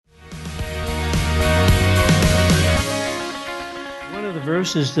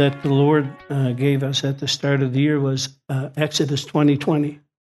verses that the Lord gave us at the start of the year was Exodus 20:20,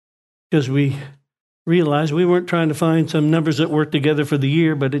 because we realized we weren't trying to find some numbers that worked together for the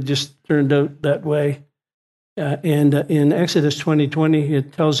year, but it just turned out that way. And in Exodus 20:20,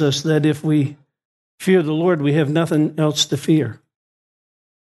 it tells us that if we fear the Lord, we have nothing else to fear.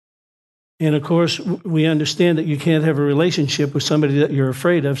 And of course, we understand that you can't have a relationship with somebody that you're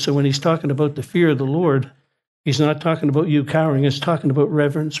afraid of. So when he's talking about the fear of the Lord, he's not talking about you cowering. It's talking about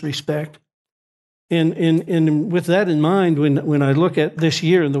reverence, respect. And with that in mind, when I look at this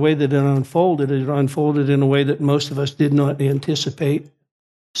year and the way that it unfolded in a way that most of us did not anticipate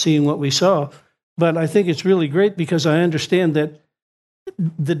seeing what we saw. But I think it's really great because I understand that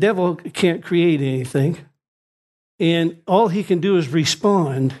the devil can't create anything. And all he can do is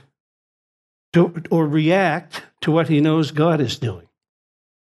respond to, or react to what he knows God is doing.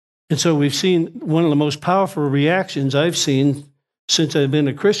 And so we've seen one of the most powerful reactions I've seen since I've been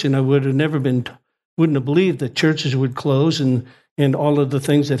a Christian. I wouldn't have believed that churches would close and all of the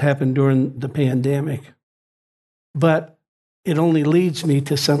things that happened during the pandemic. But it only leads me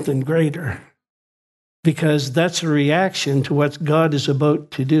to something greater, because that's a reaction to what God is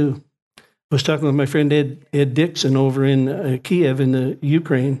about to do. I was talking with my friend Ed Dixon over in Kiev in the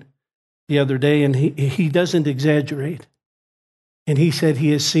Ukraine the other day, and he doesn't exaggerate. And he said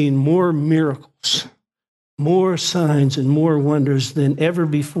he has seen more miracles, more signs, and more wonders than ever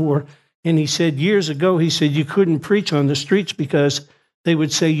before. And he said years ago, you couldn't preach on the streets because they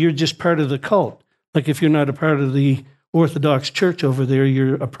would say you're just part of the cult. Like if you're not a part of the Orthodox Church over there,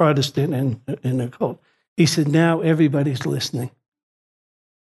 you're a Protestant and in a cult. He said now everybody's listening.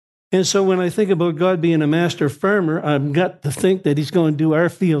 And so when I think about God being a master farmer, I've got to think that he's going to do our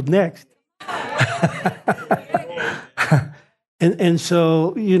field next. and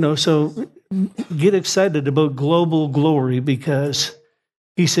so, so get excited about global glory, because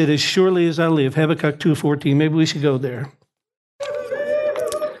he said, as surely as I live, Habakkuk 2:14, maybe we should go there.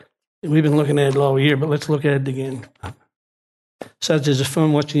 We've been looking at it all year, but let's look at it again. Besides, it's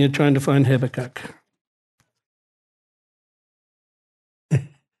fun watching you trying to find Habakkuk.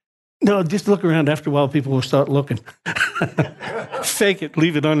 No, just look around. After a while, people will start looking. Fake it,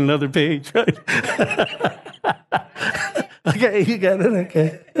 leave it on another page, right? Okay, you got it,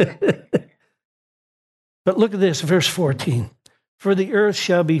 okay. But look at this, verse 14. For the earth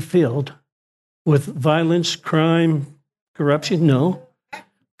shall be filled with violence, crime, corruption. No.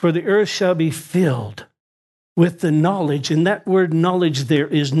 For the earth shall be filled with the knowledge. And that word knowledge there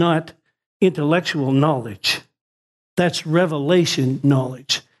is not intellectual knowledge. That's revelation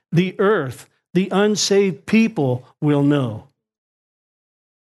knowledge. The earth, the unsaved people will know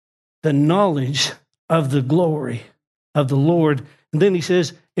the knowledge of the glory of the Lord. And then he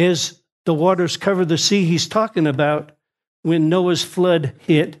says, as the waters cover the sea, he's talking about when Noah's flood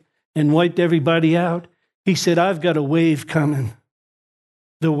hit and wiped everybody out. He said, I've got a wave coming.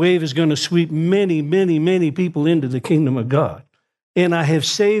 The wave is going to sweep many, many, many people into the kingdom of God. And I have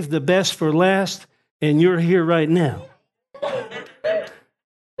saved the best for last, and you're here right now.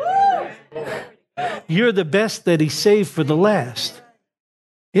 You're the best that he saved for the last.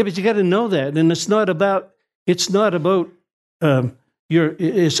 Yeah, but you got to know that, and it's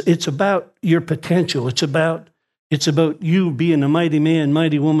about your potential. It's about you being a mighty man,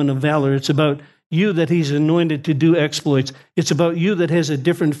 mighty woman of valor. It's about you that he's anointed to do exploits. It's about you that has a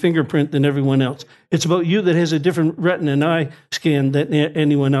different fingerprint than everyone else. It's about you that has a different retina and eye scan than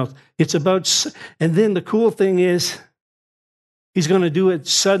anyone else. And then the cool thing is, he's going to do it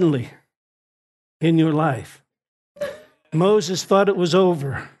suddenly in your life. Moses thought it was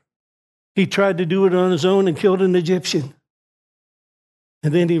over. He tried to do it on his own and killed an Egyptian.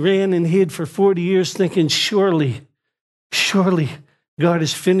 And then he ran and hid for 40 years thinking, surely God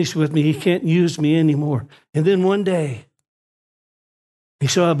is finished with me. He can't use me anymore. And then one day, he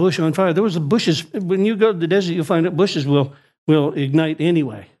saw a bush on fire. There was bushes. When you go to the desert, you'll find that bushes will ignite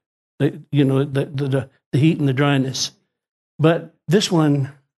anyway. The heat and the dryness. But this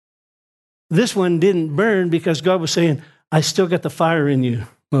one didn't burn because God was saying, I still got the fire in you,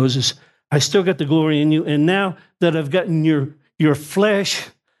 Moses. I still got the glory in you. And now that I've gotten your flesh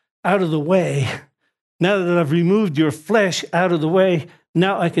out of the way, now that I've removed your flesh out of the way,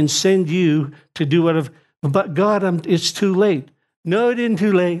 now I can send you to do but God, it's too late. No, it isn't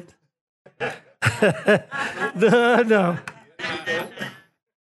too late. No.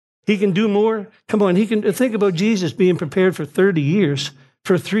 He can do more. Come on, he can think about Jesus being prepared for 30 years,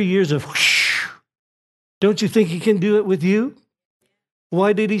 for 3 years of whoosh. Don't you think he can do it with you?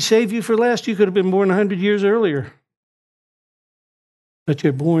 Why did he save you for last? You could have been born 100 years earlier. But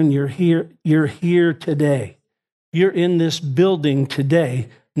you're born, you're here today. You're in this building today,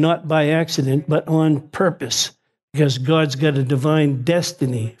 not by accident, but on purpose, because God's got a divine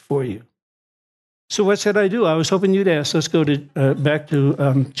destiny for you. So what should I do? I was hoping you'd ask. Let's go to back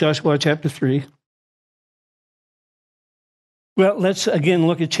to Joshua chapter 3. Well, let's again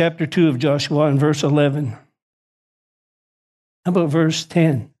look at chapter 2 of Joshua and verse 11. How about verse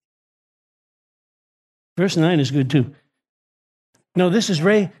 10? Verse 9 is good too. No, this is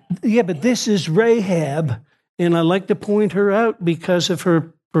but this is Rahab, and I like to point her out because of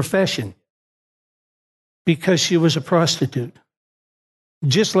her profession, because she was a prostitute.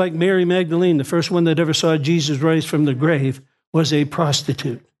 Just like Mary Magdalene, the first one that ever saw Jesus rise from the grave, was a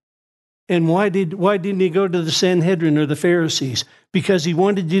prostitute. And why didn't he go to the Sanhedrin or the Pharisees? Because he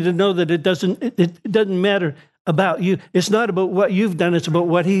wanted you to know that it doesn't matter about you. It's not about what you've done, it's about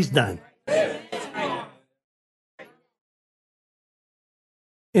what he's done.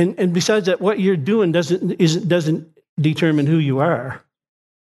 And besides that, what you're doing doesn't determine who you are.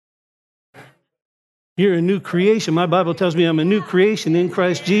 You're a new creation. My Bible tells me I'm a new creation in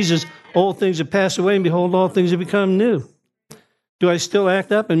Christ Jesus. Old things have passed away, and behold, all things have become new. Do I still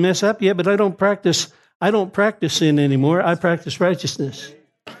act up and mess up? Yeah, but I don't practice sin anymore. I practice righteousness.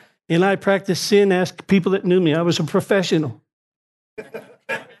 And I practice sin. Ask people that knew me. I was a professional.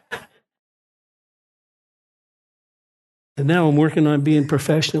 And now I'm working on being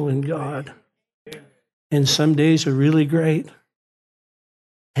professional in God. And some days are really great.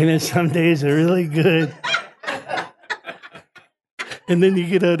 And then some days are really good. And then you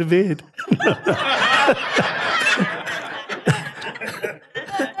get out of bed.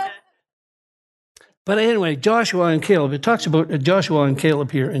 But anyway, Joshua and Caleb, it talks about Joshua and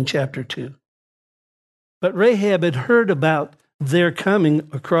Caleb here in chapter 2. But Rahab had heard about their coming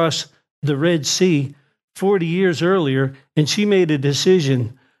across the Red Sea 40 years earlier, and she made a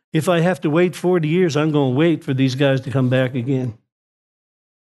decision. If I have to wait 40 years, I'm going to wait for these guys to come back again.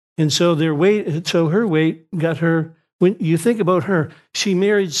 And so her wait got her. When you think about her, she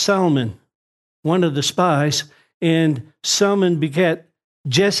married Salmon, one of the spies, and Salmon begat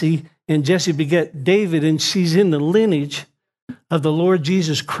Jesse, and Jesse begat David, and she's in the lineage of the Lord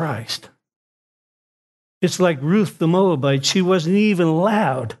Jesus Christ. It's like Ruth the Moabite. She wasn't even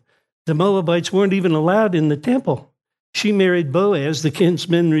allowed. The Moabites weren't even allowed in the temple. She married Boaz, the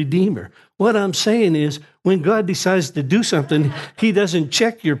kinsman redeemer. What I'm saying is, when God decides to do something, he doesn't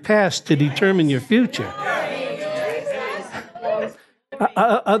check your past to determine your future.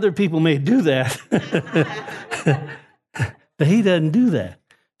 Other people may do that, but he doesn't do that.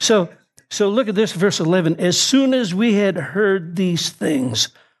 So look at this, verse 11. As soon as we had heard these things,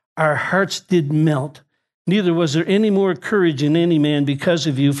 our hearts did melt. Neither was there any more courage in any man because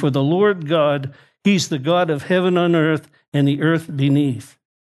of you, for the Lord God, he's the God of heaven on earth and the earth beneath.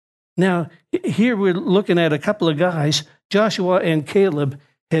 Now, here we're looking at a couple of guys. Joshua and Caleb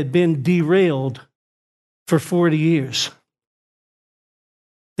had been derailed for 40 years.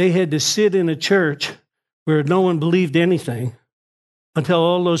 They had to sit in a church where no one believed anything until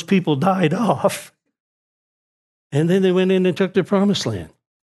all those people died off. And then they went in and took the promised land.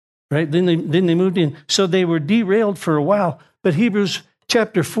 Right? Then they moved in. So they were derailed for a while. But Hebrews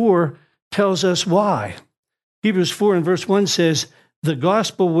chapter 4 tells us why. Hebrews 4 and verse 1 says, the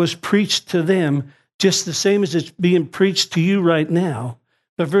gospel was preached to them just the same as it's being preached to you right now.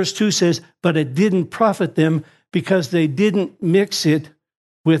 But verse 2 says, but it didn't profit them because they didn't mix it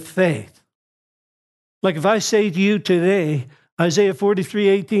with faith. Like if I say to you today, Isaiah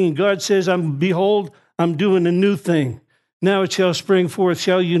 43:18, God says, behold, I'm doing a new thing. Now it shall spring forth.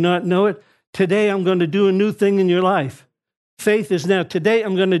 Shall you not know it? Today I'm going to do a new thing in your life. Faith is now. Today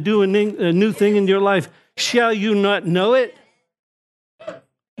I'm going to do a new thing in your life. Shall you not know it?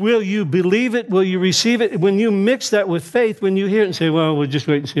 Will you believe it? Will you receive it? When you mix that with faith, when you hear it and say, well, we'll just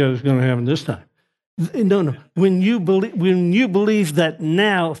wait and see how it's going to happen this time. No. When you believe that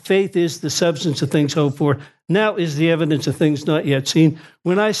now faith is the substance of things hoped for, now is the evidence of things not yet seen.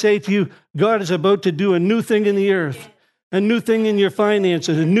 When I say to you, God is about to do a new thing in the earth, a new thing in your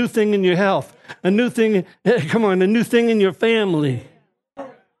finances, a new thing in your health, a new thing in your family.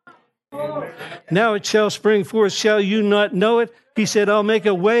 Now it shall spring forth. Shall you not know it? He said, I'll make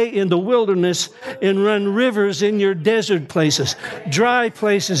a way in the wilderness and run rivers in your desert places, dry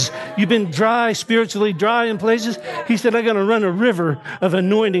places. You've been dry, spiritually dry in places. He said, I'm going to run a river of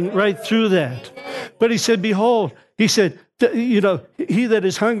anointing right through that. But he said, behold, he said, he that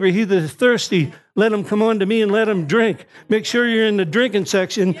is hungry, he that is thirsty, let him come unto me and let him drink. Make sure you're in the drinking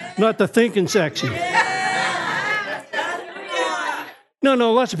section, not the thinking section.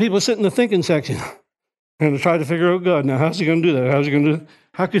 No, lots of people sit in the thinking section and try to figure out God. Now, how's he going to do that?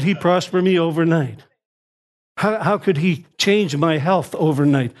 How could he prosper me overnight? How could he change my health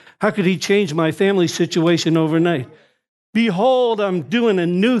overnight? How could he change my family situation overnight? Behold, I'm doing a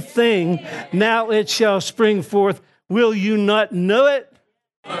new thing. Now it shall spring forth. Will you not know it?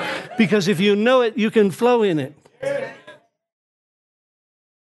 Because if you know it, you can flow in it.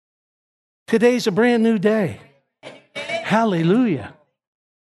 Today's a brand new day. Hallelujah.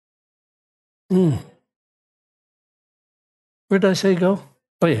 Where did I say go?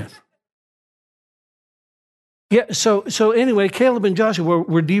 Oh, yeah. Yeah, so anyway, Caleb and Joshua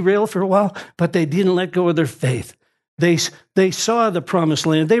were derailed for a while, but they didn't let go of their faith. They saw the promised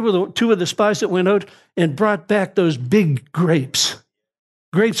land. They were two of the spies that went out and brought back those big grapes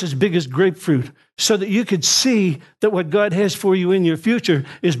as big as grapefruit, so that you could see that what God has for you in your future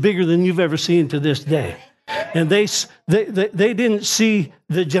is bigger than you've ever seen to this day. And they didn't see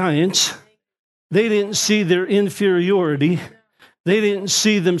the giants. They didn't see their inferiority. They didn't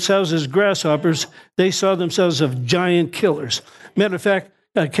see themselves as grasshoppers. They saw themselves as giant killers. Matter of fact,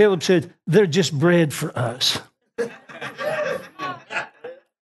 Caleb said, they're just bread for us.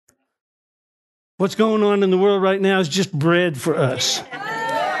 What's going on in the world right now is just bread for us.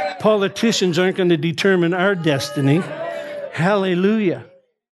 Politicians aren't going to determine our destiny. Hallelujah.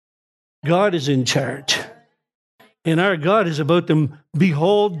 God is in charge. And our God is about to,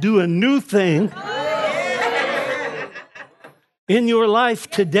 behold, do a new thing in your life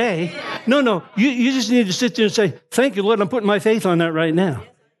today. No, you just need to sit there and say, thank you, Lord, I'm putting my faith on that right now.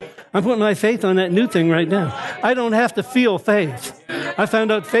 I'm putting my faith on that new thing right now. I don't have to feel faith. I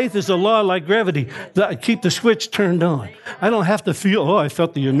found out faith is a law like gravity. I keep the switch turned on. I don't have to feel, I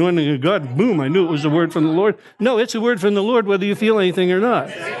felt the anointing of God. Boom, I knew it was a word from the Lord. No, it's a word from the Lord whether you feel anything or not.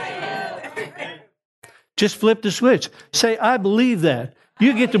 Just flip the switch. Say, I believe that.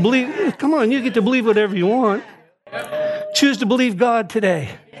 You get to believe, come on, you get to believe whatever you want. Choose to believe God today.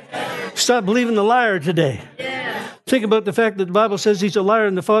 Stop believing the liar today. Think about the fact that the Bible says he's a liar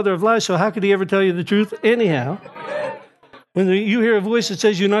and the father of lies, so how could he ever tell you the truth anyhow? When you hear a voice that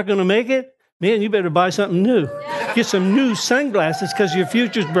says you're not going to make it, man, you better buy something new. Get some new sunglasses because your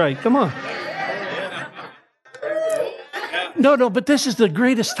future's bright. Come on. No, but this is the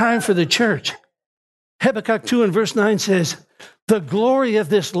greatest time for the church. Habakkuk 2 and verse 9 says, the glory of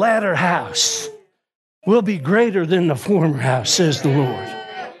this latter house will be greater than the former house, says the Lord.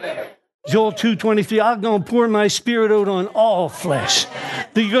 Joel 2:23, I'm going to pour my spirit out on all flesh.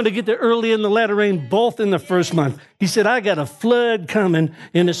 You're going to get the early and the latter rain both in the first month. He said, I got a flood coming,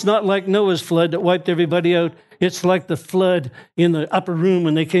 and it's not like Noah's flood that wiped everybody out. It's like the flood in the upper room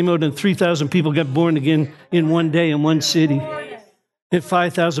when they came out and 3,000 people got born again in one day in one city. And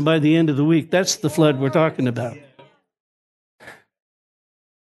 5,000 by the end of the week. That's the flood we're talking about.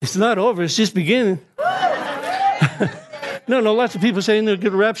 It's not over. It's just beginning. No, lots of people saying they're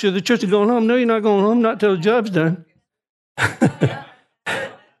going to rapture the church and going home. No, you're not going home, not till the job's done.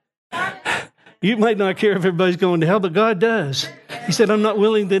 You might not care if everybody's going to hell, but God does. He said, I'm not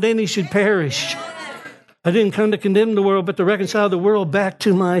willing that any should perish. I didn't come to condemn the world, but to reconcile the world back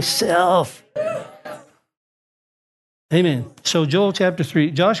to myself. Amen. So Joshua chapter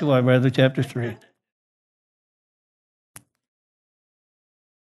 3.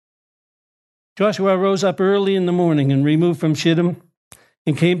 Joshua rose up early in the morning and removed from Shittim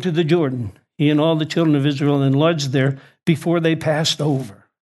and came to the Jordan, he and all the children of Israel, and lodged there before they passed over.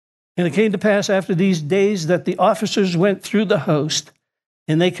 And it came to pass after these days that the officers went through the host,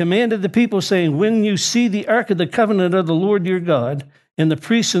 and they commanded the people, saying, when you see the ark of the covenant of the Lord your God, and the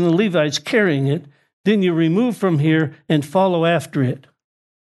priests and the Levites carrying it, then you remove from here and follow after it.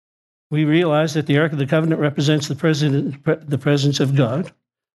 We realize that the ark of the covenant represents the presence of God.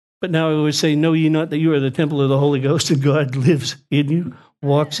 But now I would say, know ye not that you are the temple of the Holy Ghost, and God lives in you,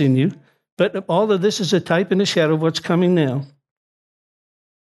 walks in you. But all of this is a type and a shadow of what's coming now.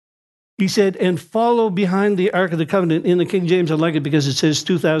 He said, and follow behind the Ark of the Covenant. In the King James, I like it because it says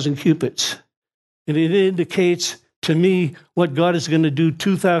 2,000 cubits. And it indicates to me what God is going to do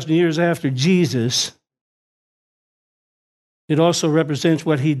 2,000 years after Jesus. It also represents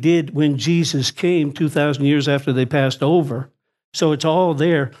what he did when Jesus came 2,000 years after they passed over. So it's all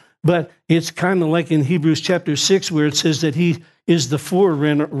there. But it's kind of like in Hebrews chapter 6 where it says that he is the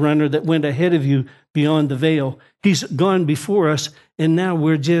forerunner that went ahead of you beyond the veil. He's gone before us, and now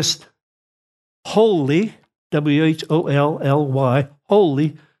we're just wholly, W-H-O-L-L-Y,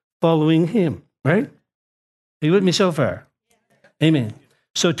 wholly following him, right? Are you with me so far? Amen.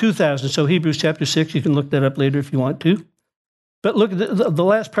 So 2,000. So Hebrews chapter 6, you can look that up later if you want to. But look, the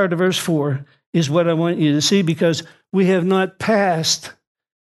last part of verse 4 is what I want you to see, because we have not passed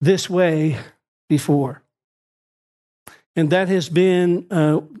this way before. And that has been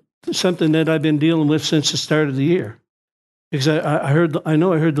something that I've been dealing with since the start of the year. Because I heard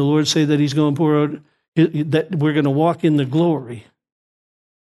the Lord say that He's going to pour out, that we're going to walk in the glory.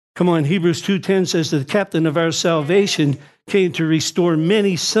 Come on, Hebrews 2:10 says that the captain of our salvation came to restore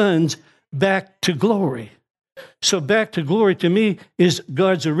many sons back to glory. So back to glory to me is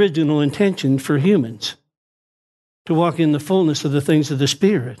God's original intention for humans, to walk in the fullness of the things of the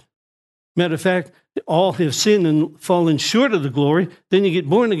Spirit. Matter of fact, all have sinned and fallen short of the glory. Then you get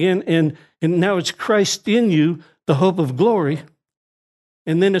born again, and now it's Christ in you, the hope of glory.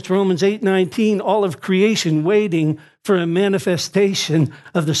 And then it's Romans 8:19, all of creation waiting for a manifestation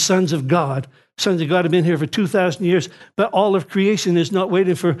of the sons of God. Sons of God have been here for 2,000 years, but all of creation is not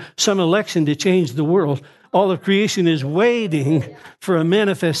waiting for some election to change the world. All of creation is waiting for a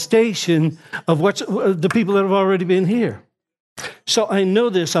manifestation of the people that have already been here. So I know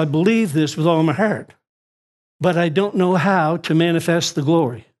this, I believe this with all my heart, but I don't know how to manifest the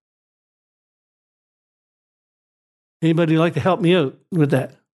glory. Anybody like to help me out with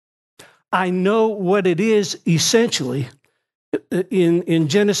that? I know what it is essentially in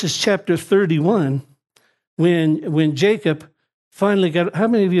Genesis chapter 31, when Jacob finally got, how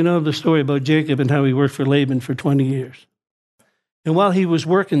many of you know the story about Jacob and how he worked for Laban for 20 years? And while he was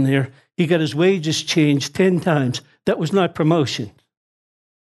working there, he got his wages changed 10 times. That was not promotion.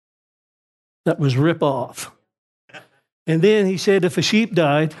 That was rip off. And then he said, if a sheep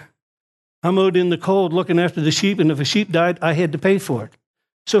died, I'm out in the cold looking after the sheep, and if a sheep died, I had to pay for it.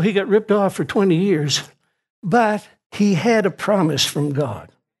 So he got ripped off for 20 years, but he had a promise from God,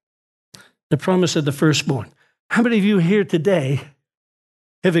 the promise of the firstborn. How many of you here today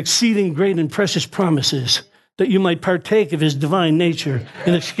have exceeding great and precious promises that you might partake of His divine nature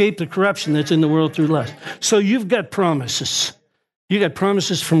and escape the corruption that's in the world through lust? So you've got promises. You got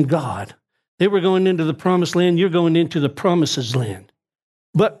promises from God. They were going into the promised land. You're going into the promises land.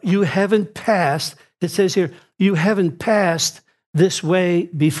 But you haven't passed, it says here, you haven't passed this way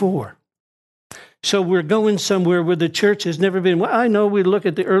before. So we're going somewhere where the church has never been. Well, I know we look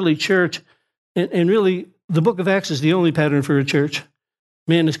at the early church, and really the book of Acts is the only pattern for a church.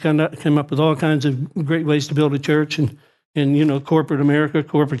 Man has come up with all kinds of great ways to build a church, and you know, corporate America,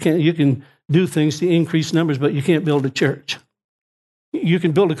 you can do things to increase numbers, but you can't build a church. You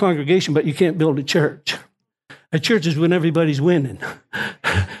can build a congregation, but you can't build a church. A church is when everybody's winning.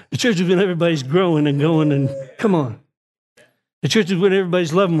 The church is when everybody's growing and going, and come on. The church is when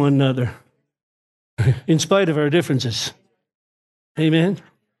everybody's loving one another, in spite of our differences. Amen?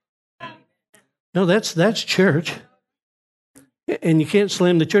 No, that's church. And you can't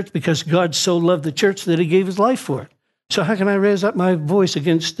slam the church because God so loved the church that He gave His life for it. So how can I raise up my voice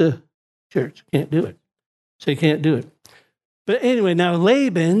against the church? Can't do it. So you can't do it. But anyway, now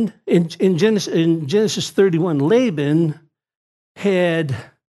Laban, in Genesis 31, Laban had,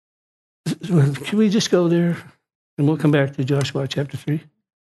 can we just go there? And we'll come back to Joshua chapter 3.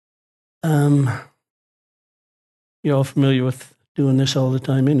 You're all familiar with doing this all the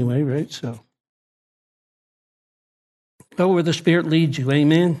time anyway, right? So go where the Spirit leads you,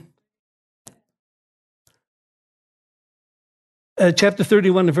 amen? Chapter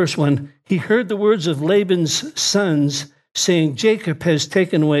 31 and verse 1, he heard the words of Laban's sons saying, Jacob has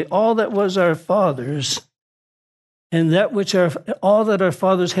taken away all that was our father's, and that which all that our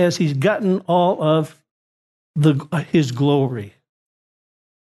fathers has, he's gotten all of his glory.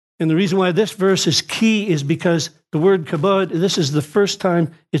 And the reason why this verse is key is because the word kabod, this is the first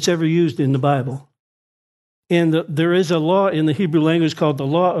time it's ever used in the Bible. And there is a law in the Hebrew language called the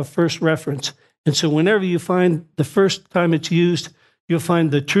law of first reference. And so whenever you find the first time it's used, you'll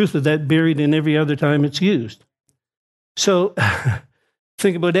find the truth of that buried in every other time it's used. So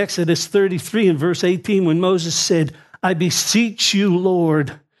think about Exodus 33 and verse 18 when Moses said, I beseech you,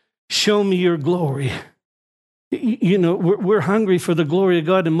 Lord, show me your glory. You know, we're hungry for the glory of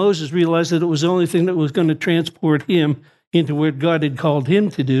God, and Moses realized that it was the only thing that was going to transport him into where God had called him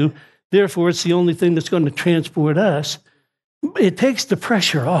to do. Therefore, it's the only thing that's going to transport us. It takes the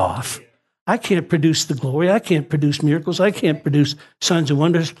pressure off. I can't produce the glory. I can't produce miracles. I can't produce signs and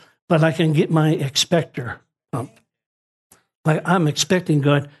wonders, but I can get my expector pumped. Like I'm expecting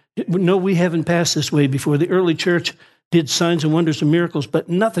God. No, we haven't passed this way before. The early church did signs and wonders and miracles, but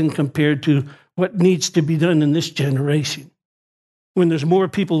nothing compared to what needs to be done in this generation. When there's more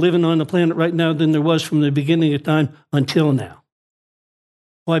people living on the planet right now than there was from the beginning of time until now.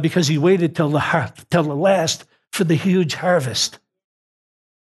 Why? Because He waited till the last for the huge harvest.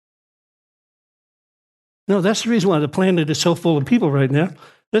 No, that's the reason why the planet is so full of people right now.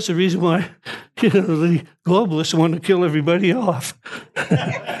 That's the reason why the globalists want to kill everybody off.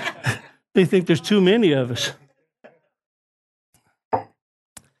 They think there's too many of us.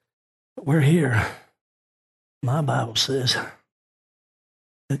 We're here. My Bible says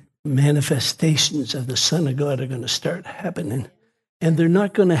that manifestations of the Son of God are going to start happening. And they're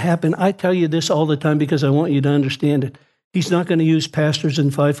not going to happen. I tell you this all the time because I want you to understand it. He's not going to use pastors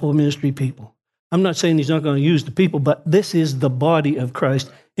and fivefold ministry people. I'm not saying he's not going to use the people, but this is the body of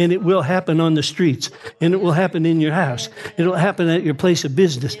Christ, and it will happen on the streets, and it will happen in your house. It'll happen at your place of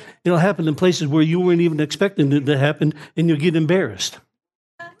business. It'll happen in places where you weren't even expecting it to happen, and you'll get embarrassed.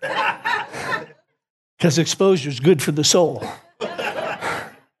 Because exposure is good for the soul.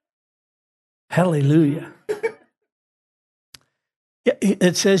 Hallelujah.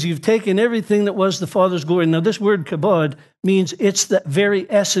 It says you've taken everything that was the Father's glory. Now, this word kabod means it's the very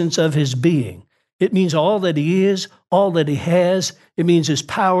essence of his being. It means all that he is, all that he has. It means his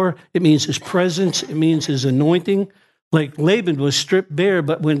power. It means his presence. It means his anointing. Like Laban was stripped bare,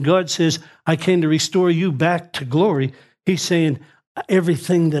 but when God says, I came to restore you back to glory, he's saying,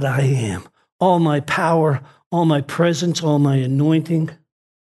 everything that I am, all my power, all my presence, all my anointing.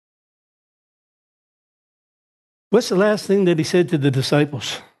 What's the last thing that he said to the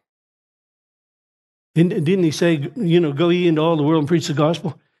disciples? Didn't he say, go ye into all the world and preach the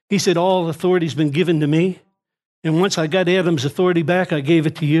gospel? He said, all authority has been given to me. And once I got Adam's authority back, I gave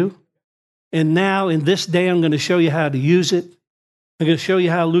it to you. And now in this day, I'm going to show you how to use it. I'm going to show you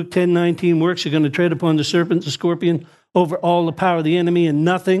how Luke 10:19 works. You're going to tread upon the serpent, the scorpion, over all the power of the enemy, and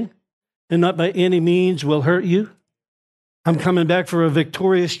nothing, and not by any means, will hurt you. I'm coming back for a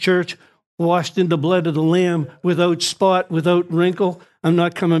victorious church, washed in the blood of the Lamb, without spot, without wrinkle. I'm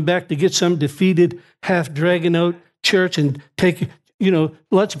not coming back to get some defeated, half-dragging-out church and take,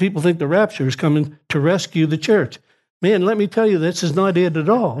 lots of people think the rapture is coming to rescue the church. Man, let me tell you, this is not it at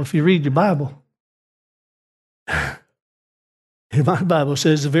all if you read your Bible. And my Bible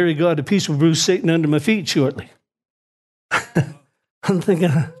says, the very God of peace will bruise Satan under my feet shortly. I'm thinking,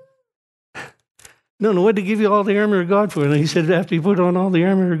 no, what did he give you all the armor of God for? And he said, after you put on all the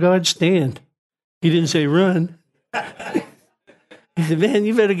armor of God, stand. He didn't say run. He said, man,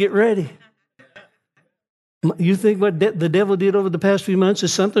 you better get ready. You think what the devil did over the past few months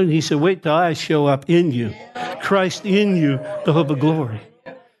is something? He said, wait till I show up in you. Christ in you, the hope of glory.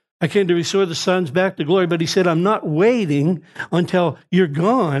 I came to restore the sons back to glory, but he said, I'm not waiting until you're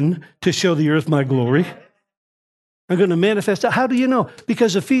gone to show the earth my glory. I'm going to manifest it. How do you know?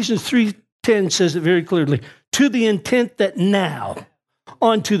 Because Ephesians 3:10 says it very clearly, to the intent that now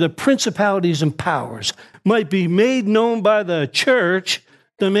unto the principalities and powers might be made known by the church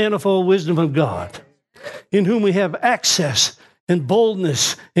the manifold wisdom of God, in whom we have access and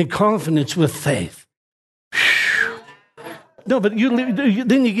boldness and confidence with faith. Whew. No, but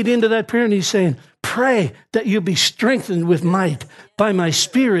then you get into that prayer and he's saying, pray that you be strengthened with might by my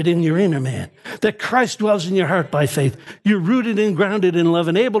spirit in your inner man, that Christ dwells in your heart by faith. You're rooted and grounded in love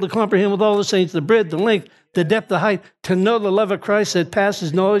and able to comprehend with all the saints the breadth, the length, the depth, the height, to know the love of Christ that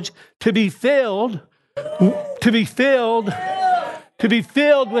passes knowledge, to be filled with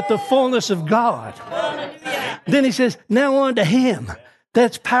the fullness of God. Then he says, now on to him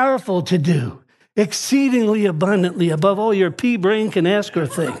that's powerful to do exceedingly abundantly above all your pea brain can ask or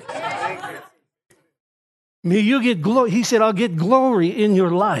think. May you get glory. He said, I'll get glory in your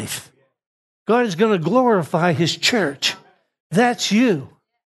life. God is going to glorify his church. That's you.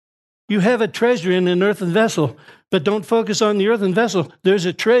 You have a treasure in an earthen vessel, but don't focus on the earthen vessel. There's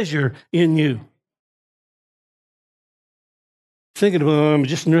a treasure in you. Thinking about, I'm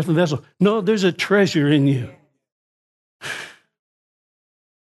just an earthen vessel. No, there's a treasure in you.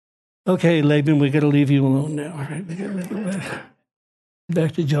 Okay, Laban, we got to leave you alone now. All right, we got to go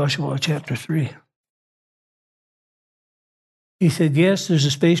back to Joshua chapter 3. He said, yes, there's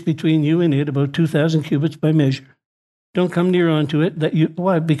a space between you and it, about 2,000 cubits by measure. Don't come near onto it.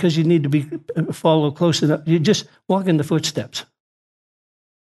 Why? Because you need to follow close enough. You just walk in the footsteps.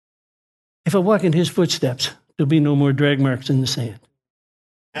 If I walk in his footsteps, there'll be no more drag marks in the sand.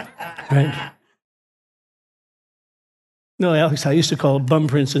 Right? No, Alex, I used to call it bum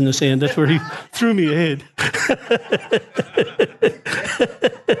prints in the sand. That's where he threw me ahead.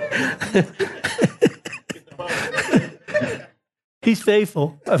 He's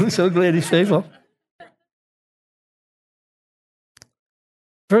faithful. I'm so glad he's faithful.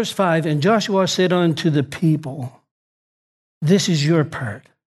 Verse 5, and Joshua said unto the people, this is your part.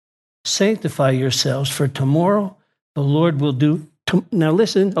 Sanctify yourselves, for tomorrow the Lord will do. Now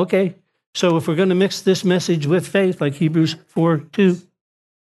listen, okay. So if we're going to mix this message with faith, like Hebrews 4:2,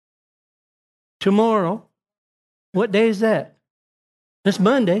 tomorrow, what day is that? That's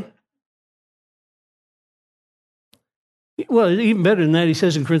Monday. Well, even better than that, he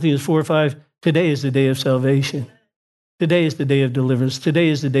says in Corinthians 4:5, today is the day of salvation. Today is the day of deliverance. Today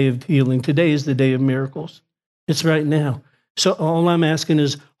is the day of healing. Today is the day of miracles. It's right now. So all I'm asking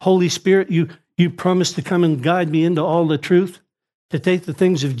is, Holy Spirit, you promise to come and guide me into all the truth, to take the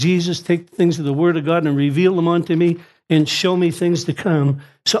things of Jesus, take the things of the Word of God and reveal them unto me and show me things to come.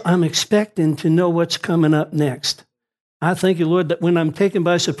 So I'm expecting to know what's coming up next. I thank you, Lord, that when I'm taken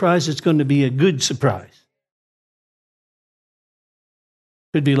by surprise, it's going to be a good surprise.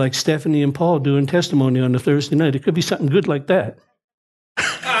 Could be like Stephanie and Paul doing testimony on a Thursday night. It could be something good like that.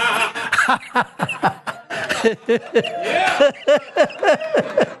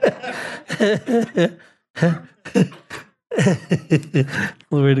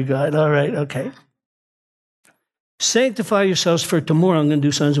 Glory to God. All right, okay. Sanctify yourselves, for tomorrow I'm going to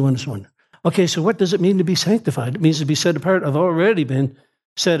do signs and wonders. Okay, so what does it mean to be sanctified? It means to be set apart. I've already been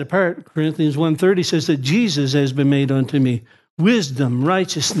set apart. Corinthians 1:30 says that Jesus has been made unto me wisdom,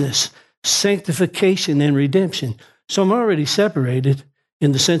 righteousness, sanctification, and redemption. So I'm already separated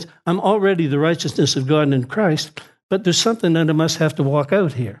in the sense I'm already the righteousness of God in Christ, but there's something that I must have to walk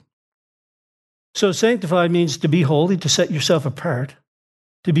out here. So sanctified means to be holy, to set yourself apart,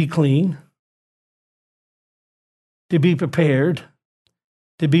 to be clean, to be prepared,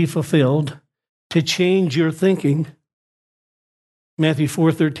 to be fulfilled, to change your thinking. Matthew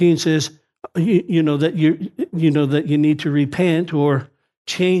 4:13 says, you know that you need to repent or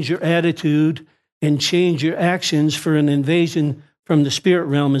change your attitude and change your actions, for an invasion from the spirit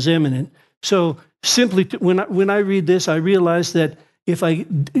realm is imminent. So simply, when I read this, I realize that if I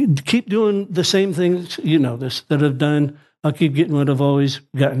keep doing the same things, that I've done, I'll keep getting what I've always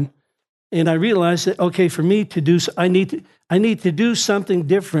gotten. And I realize that, okay, for me to do, I need to do something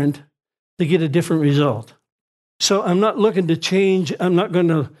different to get a different result. So I'm not looking to change. I'm not going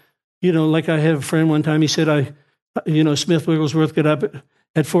to, like I have a friend one time, he said, Smith Wigglesworth got up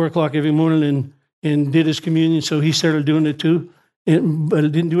at 4 o'clock every morning and did his communion, so he started doing it too. But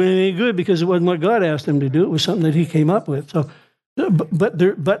it didn't do any good because it wasn't what God asked him to do. It was something that he came up with. So, but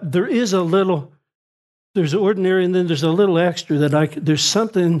there is there's ordinary, and then there's a little extra that there's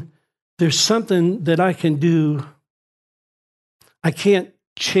something that I can do. I can't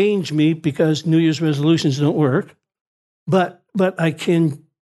change me because New Year's resolutions don't work, but I can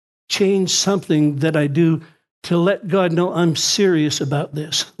change something that I do to let God know I'm serious about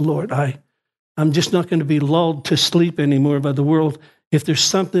this. Lord, I'm just not going to be lulled to sleep anymore by the world. If there's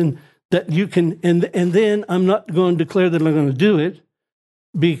something that you can, and then I'm not going to declare that I'm going to do it,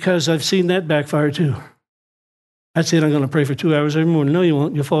 because I've seen that backfire too. I said I'm going to pray for 2 hours every morning. No, you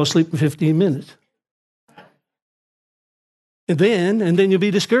won't. You'll fall asleep in 15 minutes. And then you'll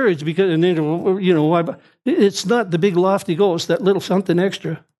be discouraged because, and then, why? It's not the big lofty goal. It's that little something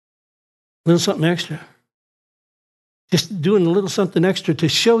extra. Little something extra. Just doing a little something extra to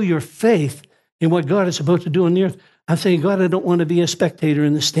show your faith in what God is about to do on the earth. I'm saying, God, I don't want to be a spectator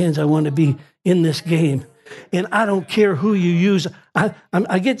in the stands. I want to be in this game. And I don't care who you use. I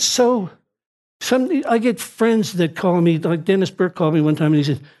get friends that call me, like Dennis Burke called me one time, and he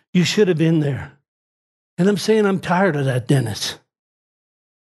said, you should have been there. And I'm saying, I'm tired of that, Dennis.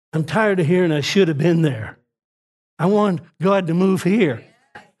 I'm tired of hearing I should have been there. I want God to move here.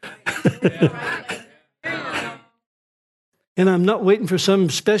 And I'm not waiting for some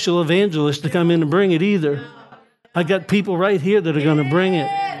special evangelist to come in and bring it either. I got people right here that are going to bring it.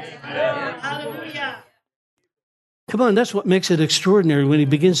 Come on, that's what makes it extraordinary when he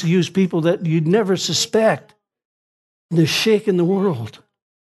begins to use people that you'd never suspect. They're shaking the world.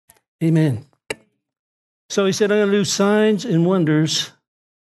 Amen. So he said, I'm going to do signs and wonders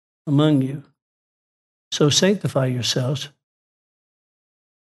among you. So sanctify yourselves.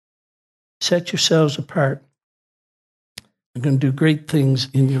 Set yourselves apart. I'm going to do great things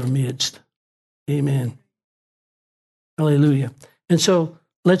in your midst. Amen. Hallelujah. And so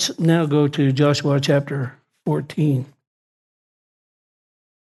let's now go to Joshua chapter 14.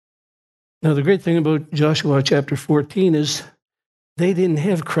 Now, the great thing about Joshua chapter 14 is they didn't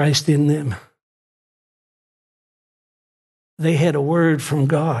have Christ in them. They had a word from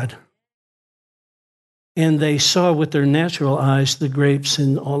God. And they saw with their natural eyes the grapes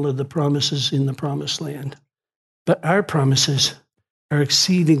and all of the promises in the promised land. But our promises are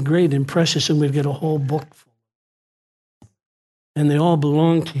exceeding great and precious, and we've got a whole book full. And they all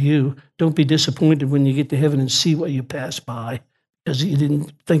belong to you. Don't be disappointed when you get to heaven and see what you passed by because you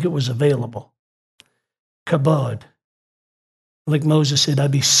didn't think it was available. Kabod. Like Moses said, I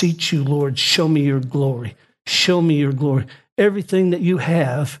beseech you, Lord, show me your glory. Show me your glory. Everything that you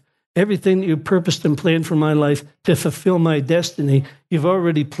have, everything that you purposed and planned for my life to fulfill my destiny, you've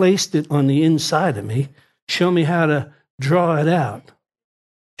already placed it on the inside of me. Show me how to draw it out.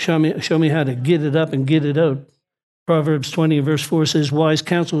 Show me how to get it up and get it out Proverbs 20 and verse 4 says, wise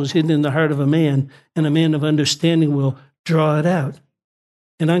counsel is hidden in the heart of a man, and a man of understanding will draw it out.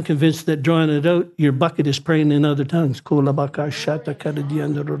 And I'm convinced that drawing it out, your bucket is praying in other tongues.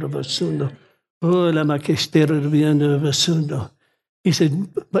 He said,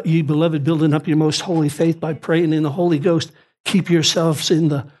 but ye beloved, building up your most holy faith by praying in the Holy Ghost, keep yourselves in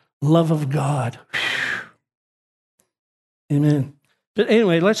the love of God. Amen. But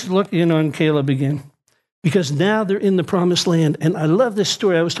anyway, let's look in on Caleb again, because now they're in the promised land. And I love this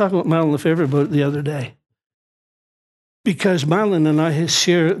story. I was talking with Marlon Lefebvre about it the other day, because Marlon and I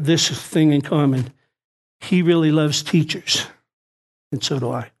share this thing in common. He really loves teachers, and so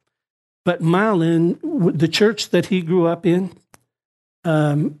do I. But Marlon, the church that he grew up in,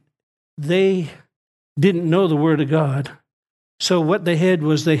 they didn't know the Word of God. So what they had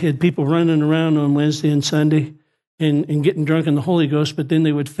was they had people running around on Wednesday and Sunday and getting drunk in the Holy Ghost, but then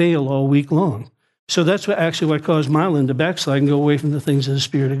they would fail all week long. So that's what caused Marlon to backslide and go away from the things of the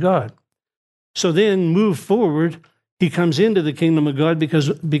Spirit of God. So then, move forward, he comes into the kingdom of God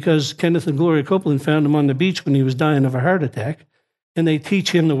because Kenneth and Gloria Copeland found him on the beach when he was dying of a heart attack, and they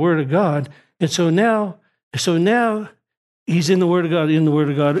teach him the Word of God. And so now he's in the Word of God, in the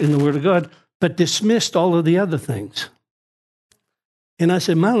Word of God, in the Word of God, but dismissed all of the other things. And I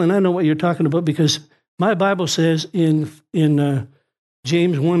said, Marlon, I know what you're talking about, because my Bible says in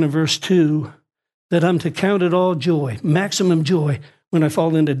James 1 and verse 2 that I'm to count it all joy, maximum joy, when I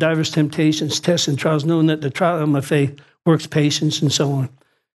fall into diverse temptations, tests, and trials, knowing that the trial of my faith works patience, and so on.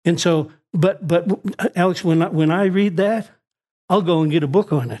 And so, but Alex, when I read that, I'll go and get a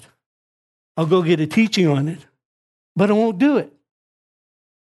book on it. I'll go get a teaching on it, but I won't do it.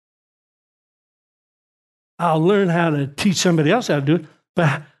 I'll learn how to teach somebody else how to do it,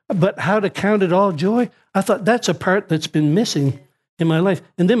 but how to count it all joy, I thought that's a part that's been missing in my life.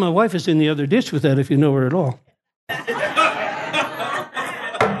 And then my wife is in the other ditch with that, if you know her at all.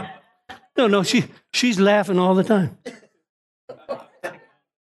 No, she's laughing all the time.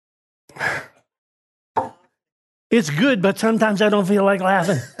 It's good, but sometimes I don't feel like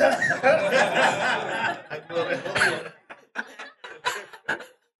laughing.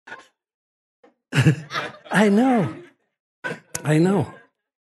 I know.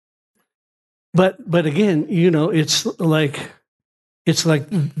 But again, it's like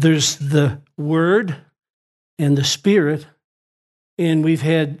there's the Word and the Spirit, and we've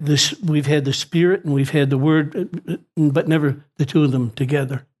had the Spirit and we've had the Word, but never the two of them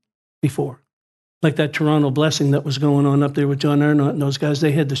together before. Like that Toronto blessing that was going on up there with John Arnott and those guys,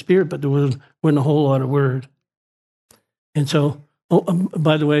 they had the Spirit, but there wasn't a whole lot of Word. And so,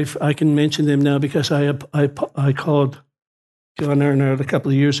 by the way, I can mention them now because I called John Arnott a couple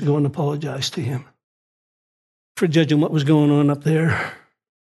of years ago and apologized to him for judging what was going on up there.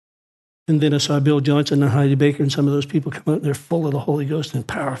 And then I saw Bill Johnson and Heidi Baker and some of those people come out. They're full of the Holy Ghost and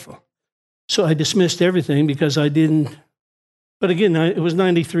powerful. So I dismissed everything because I didn't. But again, it was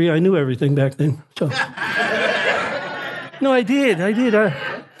 93. I knew everything back then. So no, I did. I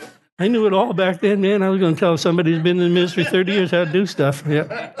knew it all back then, man. I was going to tell somebody who's been in the ministry 30 years how to do stuff.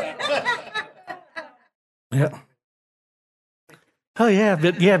 Yeah. Oh, yeah,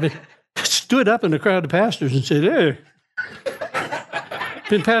 but stood up in a crowd of pastors and said, hey,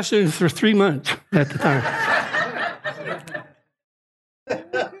 been pastoring for 3 months at the time.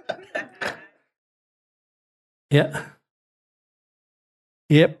 Yeah.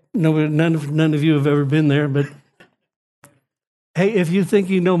 Yep. No, none of you have ever been there, but hey, if you think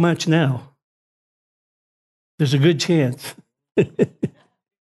you know much now, there's a good chance.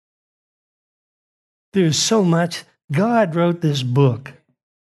 There's so much. God wrote this book.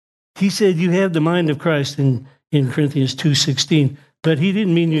 He said you have the mind of Christ in Corinthians 2:16, but he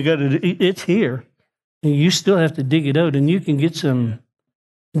didn't mean you got to. It's here, and you still have to dig it out, and you can get some.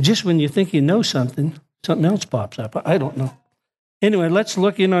 Just when you think you know something else pops up. I don't know. Anyway, let's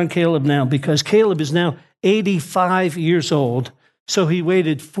look in on Caleb now, because Caleb is now 85 years old. So he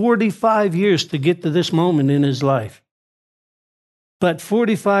waited 45 years to get to this moment in his life. But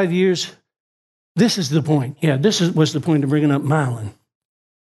 45 years, this is the point. Yeah, was the point of bringing up Marlon.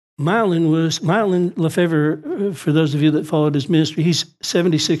 Marlon Lefebvre, for those of you that followed his ministry, he's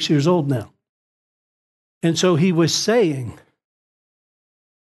 76 years old now. And so he was saying,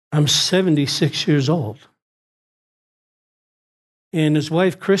 I'm 76 years old. And his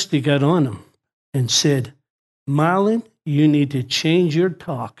wife, Christy, got on him and said, Marlon, you need to change your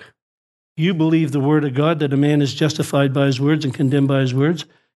talk. You believe the word of God, that a man is justified by his words and condemned by his words.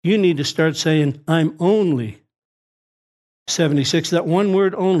 You need to start saying, I'm only 76. That one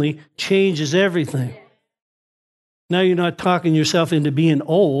word only changes everything. Now you're not talking yourself into being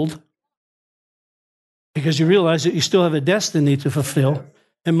old. because you realize that you still have a destiny to fulfill.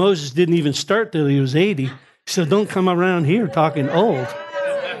 And Moses didn't even start till he was 80. So don't come around here talking old.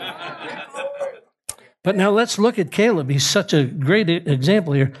 But now let's look at Caleb. He's such a great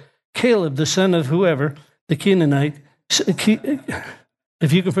example here. Caleb, the son of whoever, the Canaanite.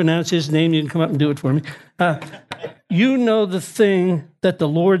 If you can pronounce his name, you can come up and do it for me. You know the thing that the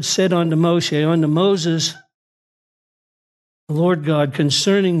Lord said unto Moses, the Lord God,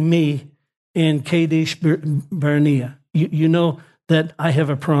 concerning me in Kadesh Barnea. You know that I have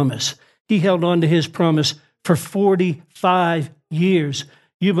a promise. He held on to his promise for 45 years.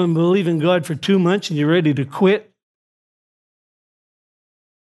 You've been believing God for 2 months and you're ready to quit?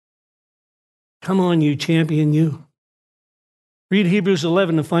 Come on, you champion, you. Read Hebrews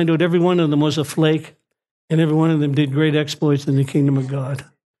 11 to find out every one of them was a flake, and every one of them did great exploits in the kingdom of God.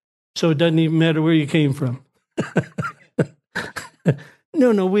 So it doesn't even matter where you came from.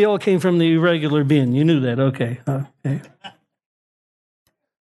 No, we all came from the irregular bin. You knew that, okay.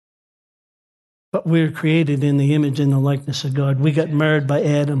 But we're created in the image and the likeness of God. We got marred by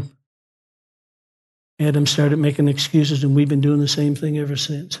Adam. Adam started making excuses, and we've been doing the same thing ever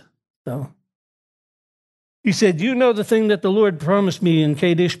since. So he said, you know the thing that the Lord promised me in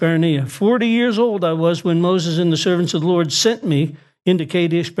Kadesh Barnea. 40 years old I was when Moses and the servants of the Lord sent me into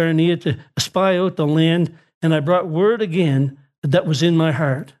Kadesh Barnea to spy out the land, and I brought word again that was in my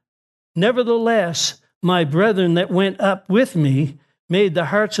heart. Nevertheless, my brethren that went up with me made the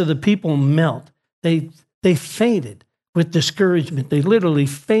hearts of the people melt. They fainted with discouragement. They literally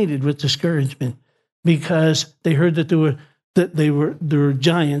fainted with discouragement because they heard that there were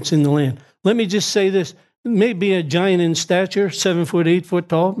giants in the land. Let me just say this. Maybe a giant in stature, 7 foot, 8 foot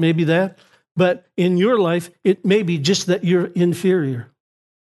tall, maybe that. But in your life, it may be just that you're inferior.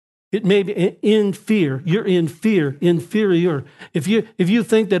 It may be in fear. You're in fear, inferior. If you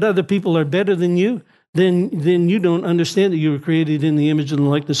think that other people are better than you, then you don't understand that you were created in the image and the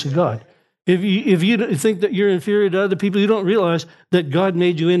likeness of God. If you think that you're inferior to other people, you don't realize that God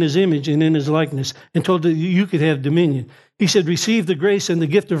made you in his image and in his likeness and told that you could have dominion. He said, receive the grace and the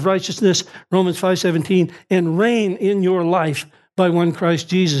gift of righteousness, Romans 5:17, and reign in your life by one Christ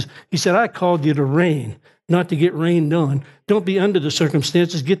Jesus. He said, I called you to reign, not to get rained on. Don't be under the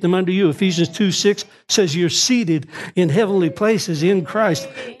circumstances, get them under you. Ephesians 2:6 says you're seated in heavenly places in Christ.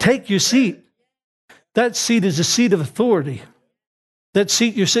 Take your seat. That seat is a seat of authority. That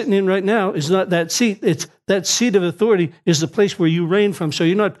seat you're sitting in right now is not that seat. It's that seat of authority is the place where you reign from. So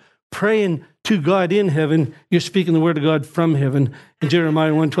you're not praying to God in heaven. You're speaking the word of God from heaven. In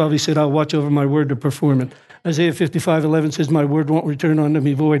Jeremiah 1:12, he said, I'll watch over my word to perform it. Isaiah 55:11 says, my word won't return unto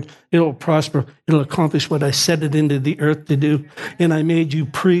me void. It'll prosper. It'll accomplish what I set it into the earth to do. And I made you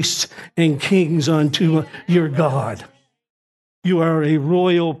priests and kings unto your God. You are a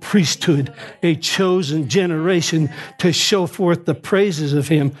royal priesthood, a chosen generation to show forth the praises of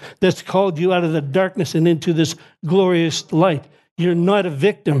him that's called you out of the darkness and into this glorious light. You're not a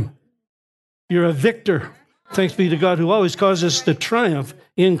victim. You're a victor. Thanks be to God who always causes us to triumph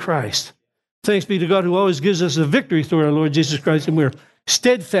in Christ. Thanks be to God who always gives us a victory through our Lord Jesus Christ. And we're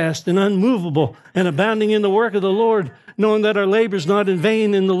steadfast and unmovable and abounding in the work of the Lord, knowing that our labor is not in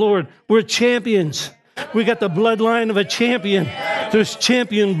vain in the Lord. We're champions. We got the bloodline of a champion. There's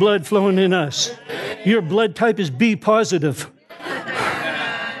champion blood flowing in us. Your blood type is B positive.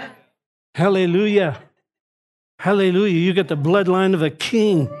 Hallelujah. Hallelujah. You got the bloodline of a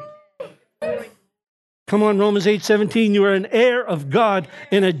king. Come on, Romans 8:17. You are an heir of God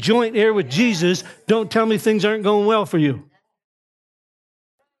and a joint heir with Jesus. Don't tell me things aren't going well for you.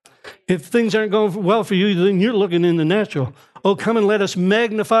 If things aren't going well for you, then you're looking in the natural. Oh, come and let us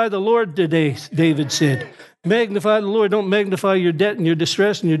magnify the Lord today, David said. Magnify the Lord. Don't magnify your debt and your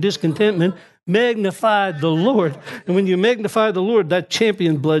distress and your discontentment. Magnify the Lord. And when you magnify the Lord, that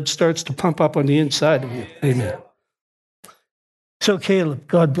champion blood starts to pump up on the inside of you. Amen. So Caleb,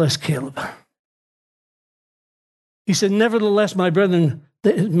 God bless Caleb. He said, nevertheless, my brethren,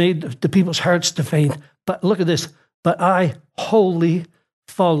 that made the people's hearts to faint. But look at this. But I wholly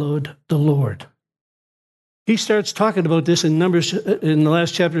followed the Lord. He starts talking about this in Numbers, in the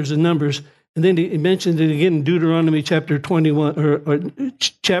last chapters of Numbers, and then he mentions it again in Deuteronomy chapter 21, or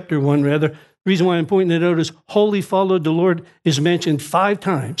chapter 1, rather. The reason why I'm pointing it out is wholly followed the Lord is mentioned 5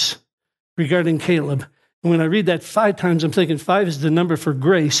 times regarding Caleb. And when I read that 5 times, I'm thinking 5 is the number for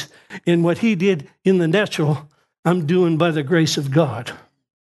grace. And what he did in the natural, I'm doing by the grace of God.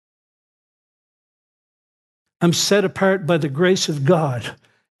 I'm set apart by the grace of God.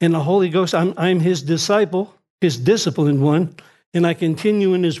 And the Holy Ghost, I'm his disciple, his disciplined one, and I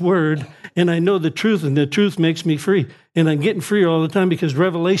continue in his word, and I know the truth, and the truth makes me free. And I'm getting free all the time because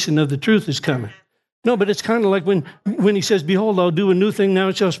revelation of the truth is coming. No, but it's kind of like when he says, behold, I'll do a new thing, now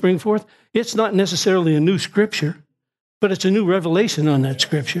it shall spring forth. It's not necessarily a new scripture, but it's a new revelation on that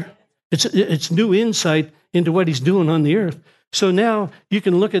scripture. It's new insight into what he's doing on the earth. So now you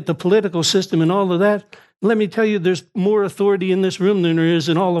can look at the political system and all of that. Let me tell you, there's more authority in this room than there is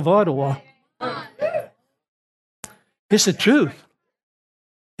in all of Ottawa. It's the truth.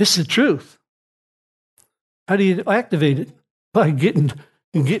 It's the truth. How do you activate it? By getting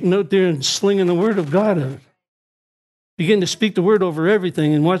out there and slinging the word of God out. Begin to speak the word over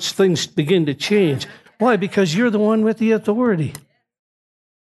everything and watch things begin to change. Why? Because you're the one with the authority.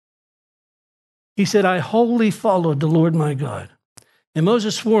 He said, I wholly followed the Lord my God. And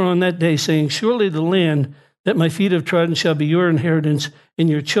Moses swore on that day, saying, surely the land that my feet have trodden shall be your inheritance and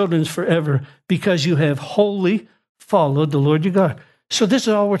your children's forever, because you have wholly followed the Lord your God. So this is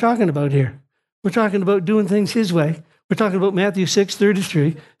all we're talking about here. We're talking about doing things his way. We're talking about Matthew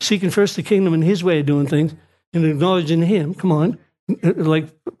 6:33, seeking first the kingdom and his way of doing things and acknowledging him. Come on. Like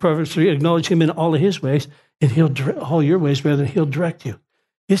Proverbs 3, acknowledge him in all of his ways and all your ways, rather, he'll direct you.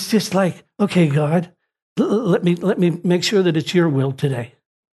 It's just like, okay, God, let me make sure that it's your will today.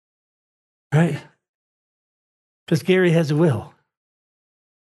 Right? Because Gary has a will.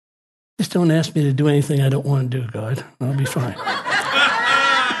 Just don't ask me to do anything I don't want to do, God. I'll be fine.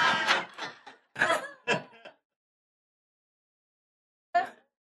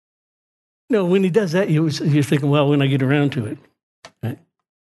 No, when he does that, you're thinking, well, when I get around to it. Right?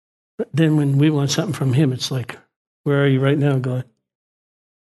 But then when we want something from him, it's like, where are you right now, God?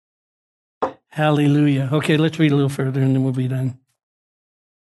 Hallelujah. Okay, let's read a little further and then we'll be done.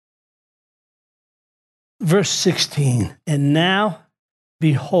 Verse 16, and now,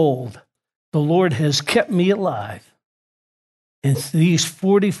 behold, the Lord has kept me alive. And these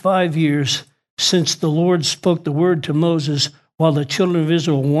 45 years since the Lord spoke the word to Moses while the children of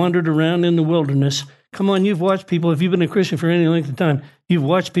Israel wandered around in the wilderness. Come on, you've watched people, if you've been a Christian for any length of time, you've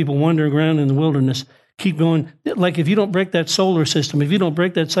watched people wandering around in the wilderness. Keep going. Like if you don't break that solar system, if you don't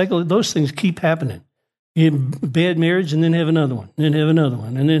break that cycle, those things keep happening. You have bad marriage and then have another one, and then have another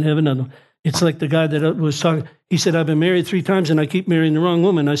one, and then have another one. It's like the guy that was talking. He said, I've been married 3 times and I keep marrying the wrong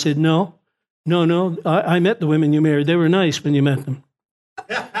woman. I said, no. I met the women you married. They were nice when you met them.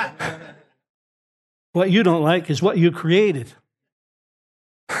 What you don't like is what you created.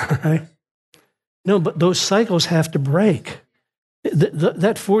 Right? No, but those cycles have to break.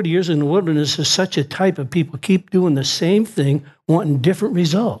 That 40 years in the wilderness is such a type of people keep doing the same thing, wanting different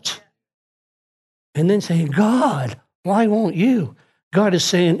results. And then saying, God, why won't you? God is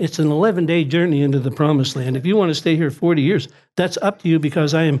saying it's an 11-day journey into the promised land. If you want to stay here 40 years, that's up to you,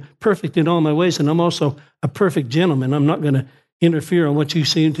 because I am perfect in all my ways, and I'm also a perfect gentleman. I'm not going to interfere on what you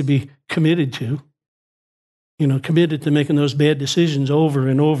seem to be committed to. Committed to making those bad decisions over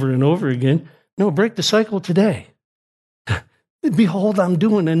and over and over again. No, break the cycle today. Behold, I'm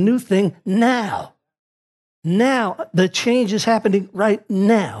doing a new thing now. Now, the change is happening right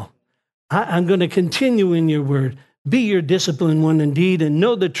now. I'm going to continue in your word. Be your disciplined one indeed, and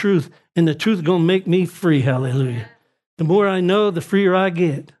know the truth, and the truth is going to make me free. Hallelujah. The more I know, the freer I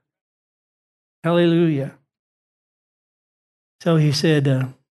get. Hallelujah. So he said,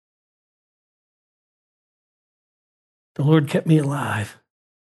 the Lord kept me alive.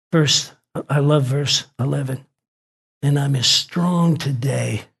 I love verse 11. And I'm as strong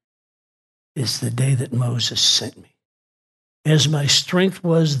today as the day that Moses sent me. As my strength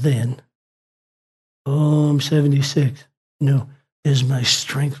was then. Oh, I'm 76. No, as my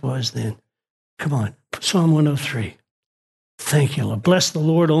strength was then. Come on, Psalm 103. Thank you, Lord. Bless the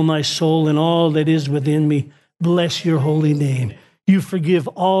Lord, O my soul, and all that is within me. Bless your holy name. You forgive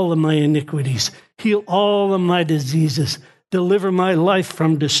all of my iniquities. Heal all of my diseases. Deliver my life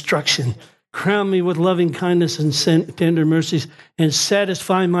from destruction. Crown me with loving kindness and tender mercies, and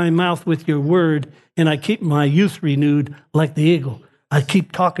satisfy my mouth with your word, and I keep my youth renewed like the eagle. I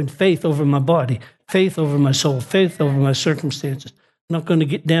keep talking faith over my body, faith over my soul, faith over my circumstances. I'm not going to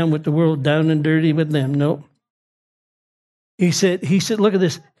get down with the world, down and dirty with them. No. He said, look at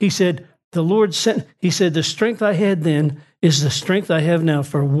this. He said, the Lord sent, he said, the strength I had then is the strength I have now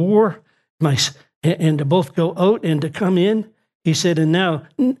for war, and to both go out and to come in. He said, and now,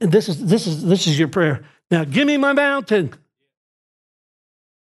 this is your prayer. Now, give me my mountain.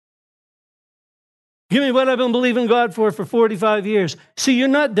 Give me what I've been believing God for 45 years. See, you're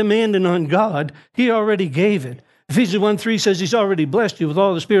not demanding on God. He already gave it. Ephesians 1:3 says he's already blessed you with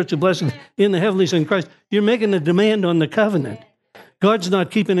all the spiritual blessings in the heavenlies in Christ. You're making a demand on the covenant. God's not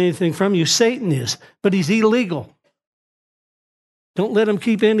keeping anything from you. Satan is, but he's illegal. Don't let him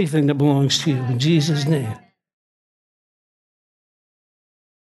keep anything that belongs to you in Jesus' name.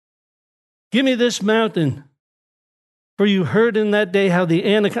 Give me this mountain. For you heard in that day how the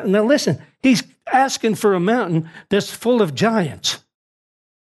Anakim... Now listen, he's asking for a mountain that's full of giants.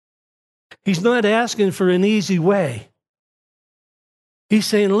 He's not asking for an easy way. He's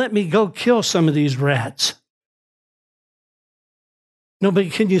saying, let me go kill some of these rats. No,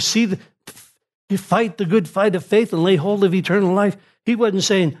 but can you see, you fight the good fight of faith and lay hold of eternal life? He wasn't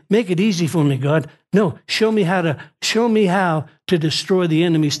saying, make it easy for me, God. No, show me how to destroy the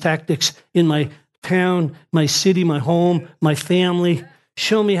enemy's tactics in my town, my city, my home, my family.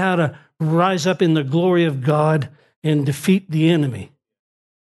 Show me how to rise up in the glory of God and defeat the enemy.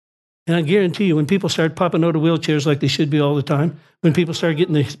 And I guarantee you, when people start popping out of wheelchairs like they should be all the time, when people start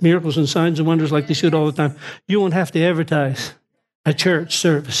getting the miracles and signs and wonders like they should all the time, you won't have to advertise a church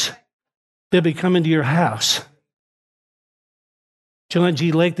service. They'll be coming to your house. John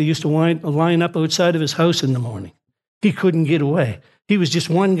G. Lake, they used to line up outside of his house in the morning. He couldn't get away. He was just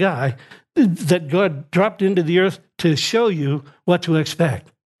one guy that God dropped into the earth to show you what to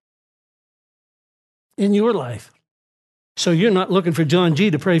expect in your life. So you're not looking for John G.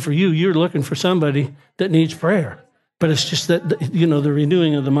 to pray for you. You're looking for somebody that needs prayer. But it's just that, the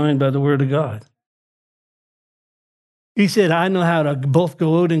renewing of the mind by the word of God. He said, I know how to both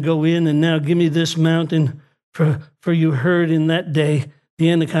go out and go in, and now give me this mountain, for you heard in that day the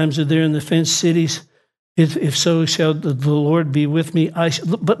Anakims are there in the fenced cities. If so, shall the Lord be with me.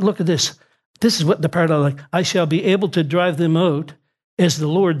 But look at this. This is what the part I like. I shall be able to drive them out, as the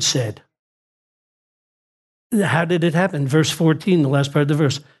Lord said. How did it happen? Verse 14, the last part of the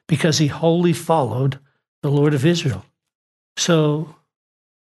verse. Because he wholly followed the Lord of Israel. So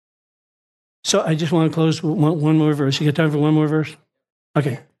I just want to close with one more verse. You got time for one more verse?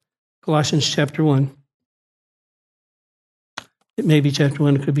 Okay. Colossians chapter 1. It may be chapter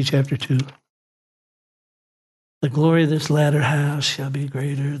 1, it could be chapter 2. The glory of this latter house shall be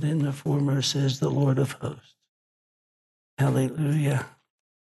greater than the former, says the Lord of hosts. Hallelujah.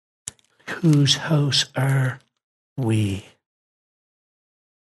 Whose house are we?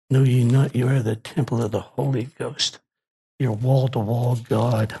 Know ye not you are the temple of the Holy Ghost, your wall-to-wall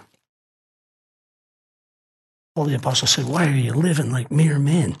God. All the apostles said, why are you living like mere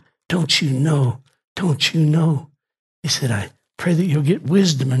men? Don't you know? Don't you know? He said, I pray that you'll get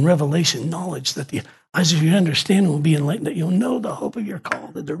wisdom and revelation, knowledge, that the eyes of your understanding will be enlightened, that you'll know the hope of your call,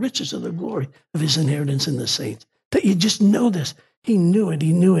 that the riches of the glory of his inheritance in the saints. That you just know this. He knew it.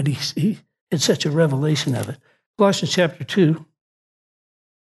 He knew it. He had such a revelation of it. Colossians chapter 2.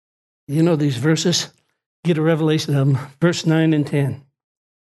 You know these verses? Get a revelation of them. Verse 9 and 10.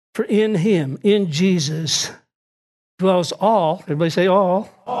 For in him, in Jesus, dwells all, everybody say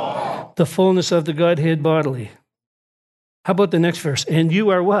all, the fullness of the Godhead bodily. How about the next verse? And you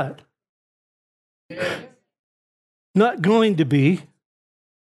are what? Yes. Not going to be,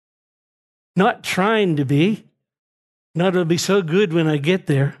 not trying to be, not it'll be so good when I get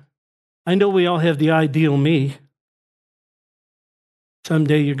there. I know we all have the ideal me.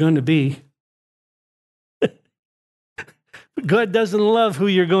 Someday you're going to be. God doesn't love who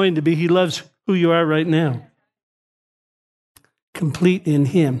you're going to be. He loves who you are right now. Complete in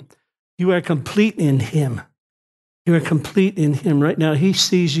him. You are complete in him. You are complete in him right now. He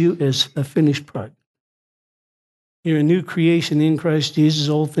sees you as a finished product. You're a new creation in Christ Jesus.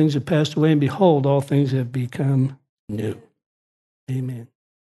 Old things have passed away, and behold, all things have become new. Amen.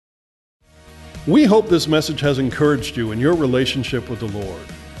 We hope this message has encouraged you in your relationship with the Lord.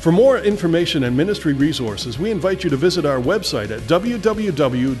 For more information and ministry resources, we invite you to visit our website at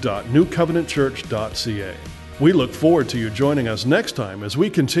www.newcovenantchurch.ca. We look forward to you joining us next time as we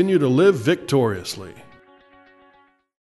continue to live victoriously.